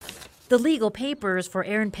The legal papers for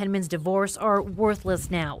Aaron Penman's divorce are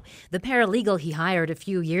worthless now. The paralegal he hired a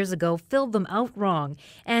few years ago filled them out wrong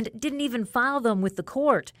and didn't even file them with the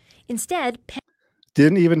court. Instead,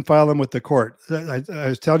 Didn't even file them with the court. I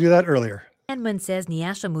was telling you that earlier. Penman says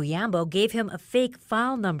Nyasha Muyambo gave him a fake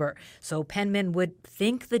file number so Penman would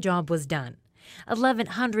think the job was done.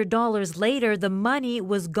 $1,100 later, the money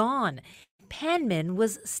was gone. Penman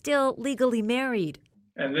was still legally married.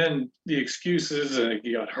 And then the excuses,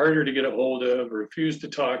 he got harder to get a hold of, refused to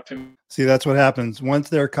talk to me. See, that's what happens. Once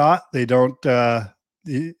they're caught, they don't,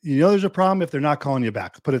 you know there's a problem if they're not calling you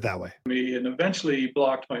back. Put it that way. And eventually he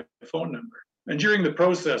blocked my phone number. And during the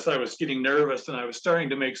process, I was getting nervous and I was starting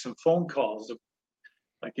to make some phone calls.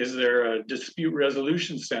 Like, is there a dispute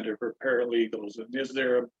resolution center for paralegals? And is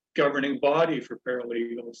there a governing body for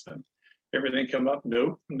paralegals? And everything come up,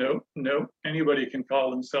 nope. Anybody can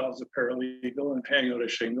call themselves a paralegal and hang out a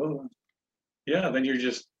shingle. Yeah, then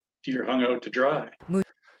you're hung out to dry.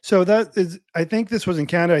 So that is, I think this was in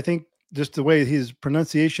Canada. I think just the way his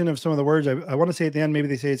pronunciation of some of the words, I want to say at the end, maybe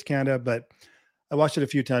they say it's Canada, but I watched it a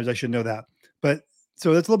few times. I should know that. But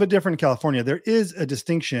so that's a little bit different in California. There is a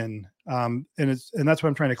distinction. And that's what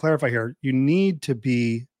I'm trying to clarify here. You need to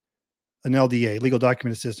be an LDA, legal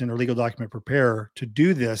document assistant, or legal document preparer to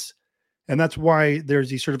do this. And that's why there's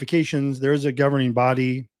these certifications. There's a governing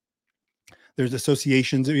body. There's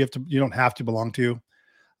associations that you don't have to belong to.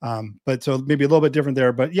 But so maybe a little bit different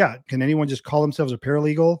there, but yeah, can anyone just call themselves a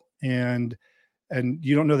paralegal and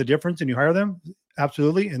you don't know the difference and you hire them?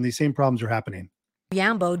 Absolutely. And these same problems are happening.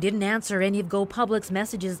 Muyambo didn't answer any of Go Public's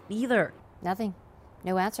messages either. Nothing.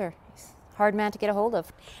 No answer. He's a hard man to get a hold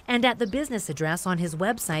of. And at the business address on his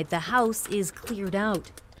website, the house is cleared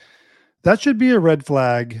out. That should be a red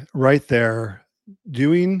flag right there.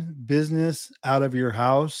 Doing business out of your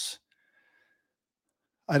house.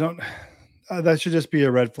 That should just be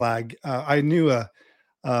a red flag. I knew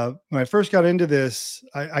when I first got into this,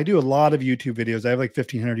 I do a lot of YouTube videos. I have like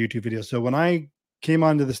 1,500 YouTube videos. So when I came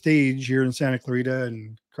onto the stage here in Santa Clarita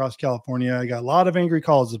and across California, I got a lot of angry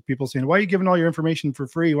calls of people saying, why are you giving all your information for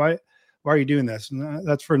free? Why are you doing this? And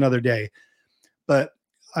that's for another day. But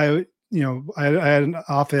I had an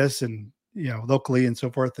office and, locally and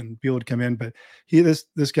so forth, and people would come in, but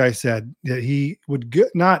this guy said that he would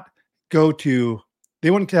not go to,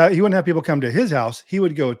 he wouldn't have people come to his house. He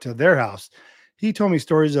would go to their house. He told me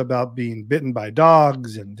stories about being bitten by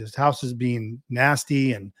dogs and his houses being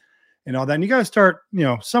nasty and all that. And you got to start,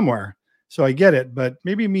 somewhere. So I get it, but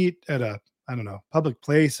maybe meet at a, public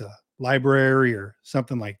place, a library or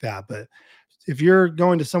something like that. But if you're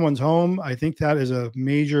going to someone's home, I think that is a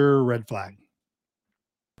major red flag.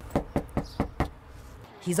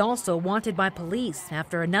 He's also wanted by police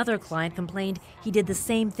after another client complained he did the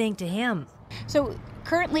same thing to him. So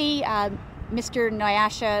currently, Mr.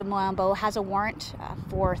 Nyasha Muyambo has a warrant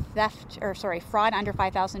for fraud under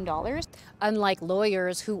 $5,000. Unlike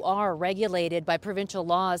lawyers who are regulated by provincial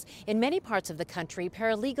laws, in many parts of the country,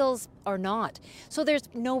 paralegals are not. So there's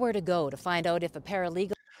nowhere to go to find out if a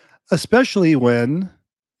paralegal... Especially when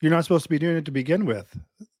you're not supposed to be doing it to begin with.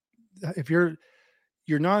 If you're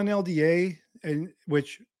not an LDA, in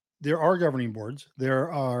which there are governing boards,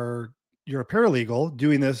 you're a paralegal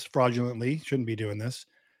doing this fraudulently, shouldn't be doing this.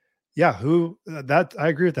 Yeah, I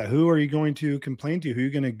agree with that. Who are you going to complain to? Who are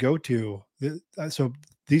you going to go to? So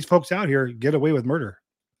these folks out here get away with murder.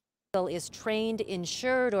 Is trained,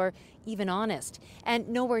 insured, or even honest, and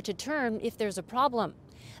nowhere to turn if there's a problem.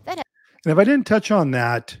 And if I didn't touch on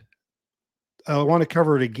that, I want to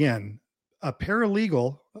cover it again. A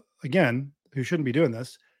paralegal, again, who shouldn't be doing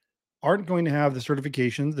this, aren't going to have the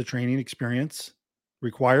certifications, the training experience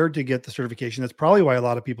required to get the certification. That's probably why a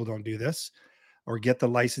lot of people don't do this, or get the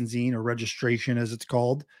licensing or registration, as it's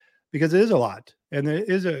called, because it is a lot. And there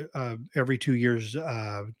is every 2 years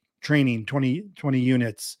training, 20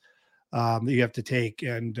 units that you have to take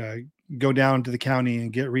and go down to the county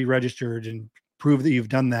and get re-registered and prove that you've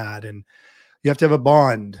done that. And you have to have a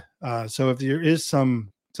bond. So if there is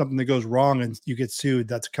something that goes wrong and you get sued,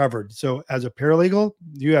 that's covered. So as a paralegal,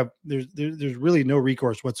 there's really no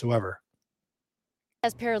recourse whatsoever.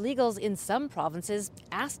 As paralegals in some provinces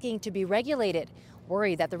asking to be regulated,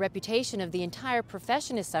 worry that the reputation of the entire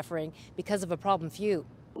profession is suffering because of a problem few.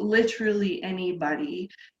 Literally anybody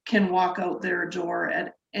can walk out their door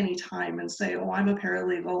at any time and say, oh, I'm a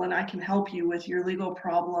paralegal and I can help you with your legal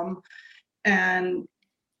problem. And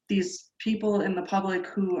these people in the public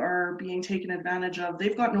who are being taken advantage of,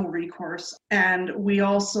 they've got no recourse. And we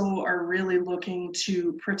also are really looking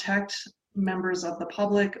to protect members of the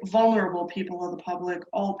public, vulnerable people of the public,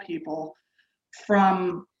 all people,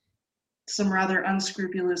 from some rather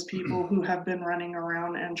unscrupulous people who have been running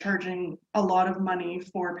around and charging a lot of money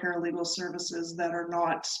for paralegal services that are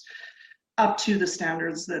not up to the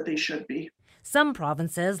standards that they should be. Some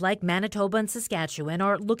provinces, like Manitoba and Saskatchewan,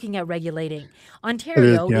 are looking at regulating.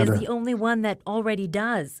 Ontario is Canada. the only one that already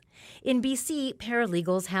does. In BC,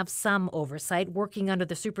 paralegals have some oversight working under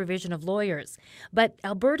the supervision of lawyers. But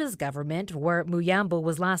Alberta's government, where Muyambo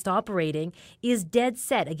was last operating, is dead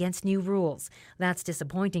set against new rules. That's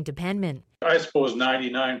disappointing to Penman. I suppose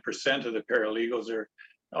 99% of the paralegals are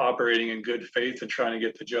operating in good faith and trying to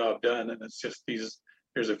get the job done. And it's just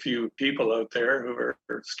there's a few people out there who are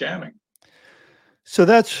scamming. So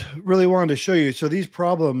that's really wanted to show you. So these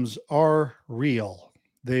problems are real.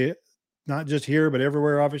 They not just here, but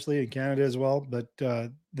everywhere, obviously in Canada as well. But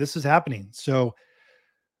this is happening. So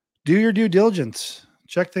do your due diligence.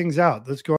 Check things out. Let's go.